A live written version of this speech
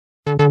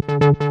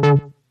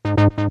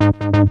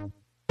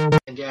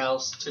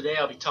Gals. Today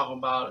I'll be talking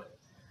about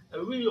a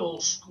really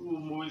old school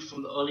movie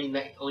from the early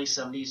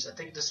 70s. I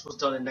think this was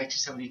done in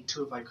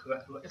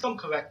 1972 if I'm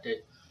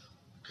corrected,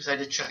 because I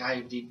did check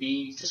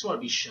IMDb. Just want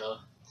to be sure.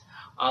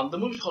 The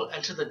movie's called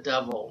Enter the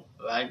Devil,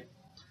 right?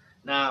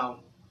 Now,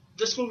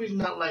 this movie's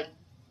not like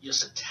your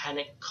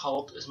satanic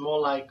cult. It's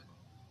more like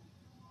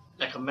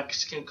a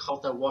Mexican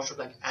cult that worship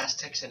like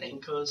Aztecs and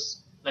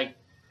Incas, like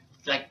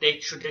their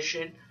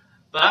tradition.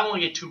 But I don't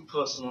want to get too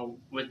personal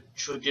with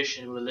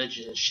tradition,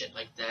 religion, and shit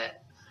like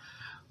that.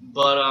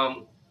 But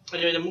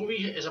anyway, the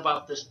movie is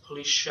about this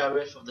police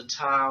sheriff of the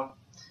town.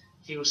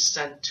 He was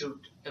sent to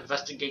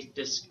investigate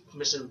this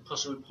missing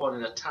person report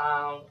in the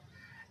town,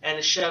 and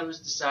the sheriff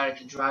decided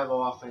to drive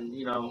off, and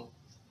even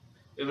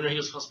though he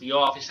was supposed to be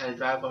off, he decided to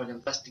drive off and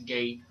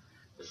investigate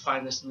to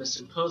find this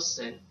missing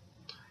person.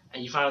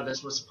 And you find out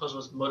this missing person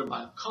was murdered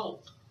by a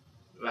cult,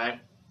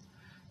 right?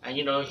 And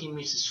he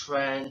meets his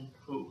friend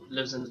who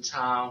lives in the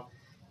town.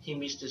 He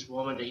meets this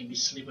woman that he'd be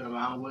sleeping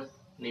around with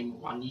named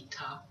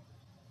Juanita.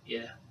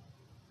 Yeah.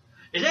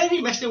 Is there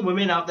any Mexican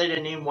women out there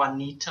that named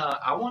Juanita?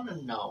 I want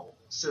to know.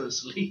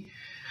 Seriously.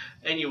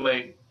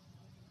 Anyway,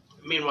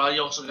 meanwhile,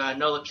 you also got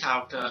another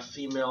character, a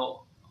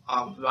female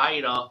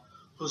writer,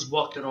 who's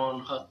working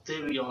on her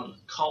theory on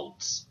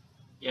cults,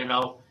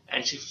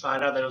 and she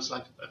found out that it was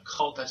like a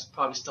cult that's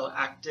probably still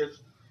active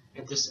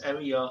in this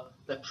area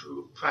that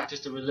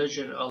practice the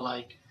religion of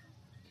like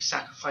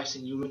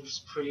sacrificing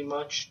humans pretty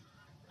much,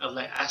 of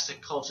like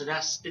Aztec cults. And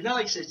it's not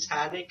like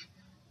satanic,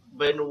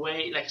 but in a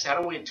way, like I said, I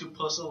don't want to get too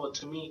personal, but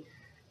to me,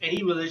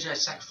 any religion that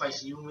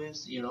sacrifices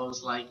humans,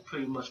 is like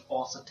pretty much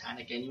all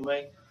satanic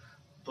anyway.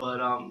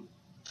 But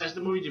as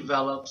the movie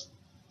develops,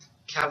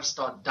 characters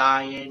start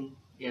dying,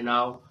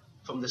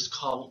 from this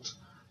cult.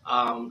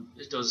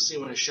 There was a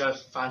scene when the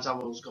sheriff finds out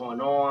what was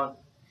going on.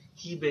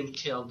 He'd been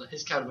killed.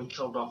 His character been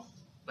killed off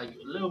like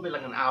a little bit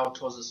like an hour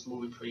towards this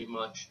movie, pretty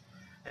much.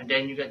 And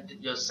then you get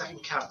your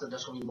second character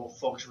that's going to be more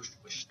focused,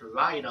 which is the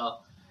writer,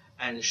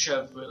 and the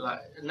sheriff.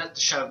 Not the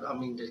sheriff.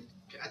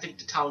 I think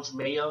the town's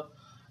mayor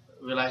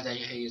realized that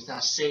hey, it's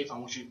not safe. I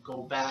want you to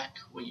go back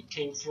where you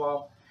came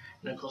from.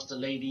 And of course, the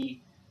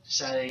lady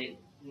decided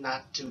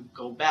not to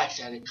go back.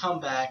 She had to come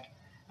back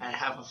and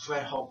have a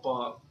friend help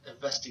her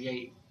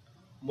investigate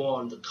more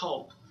on the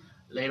cult.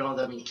 Later on,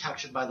 they're being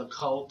captured by the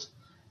cult,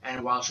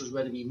 and while she was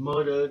ready to be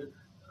murdered,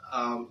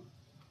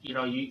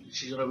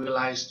 she's gonna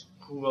realize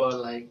who are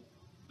like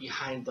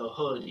behind the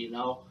hood.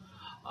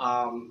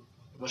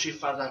 When she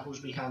finds out who's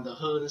behind the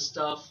hood and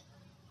stuff,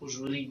 who's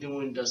really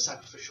doing the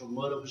sacrificial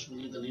murder, who's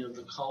really the leader of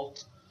the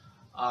cult.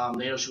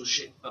 Later, she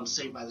was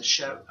saved by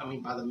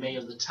by the mayor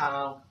of the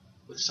town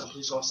with some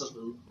police officers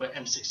with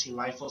M16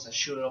 rifles that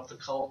shooting up the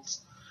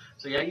cults.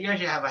 So yeah, you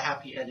actually have a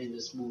happy ending in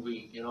this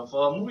movie.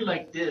 For a movie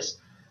like this,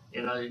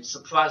 it's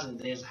surprising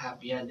there's a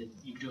happy ending.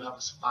 You do have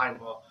a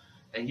survivor,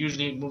 and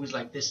usually in movies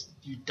like this,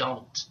 you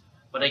don't.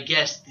 But I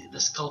guess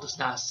this cult is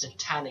not a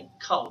satanic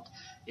cult.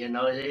 It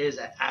is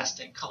an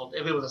Aztec cult.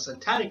 If it was a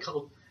satanic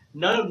cult,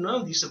 none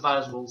of these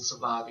survivors will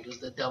survive because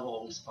the devil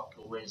always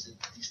fucking wins in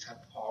these type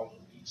of horror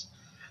movies.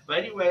 But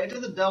anyway, Enter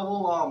the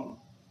Devil.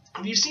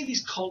 If you see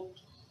these cult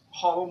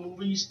horror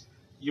movies,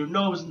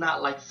 it's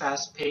not like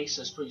fast paced.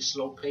 It's pretty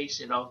slow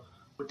paced.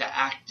 With the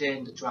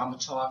acting, the drama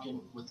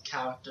talking with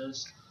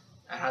characters,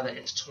 and how they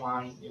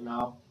intertwine.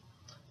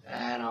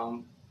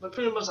 And but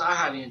pretty much I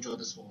highly enjoyed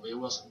this movie. It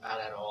wasn't bad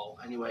at all.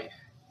 Anyway,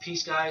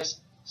 peace,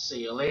 guys.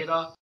 See you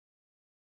later.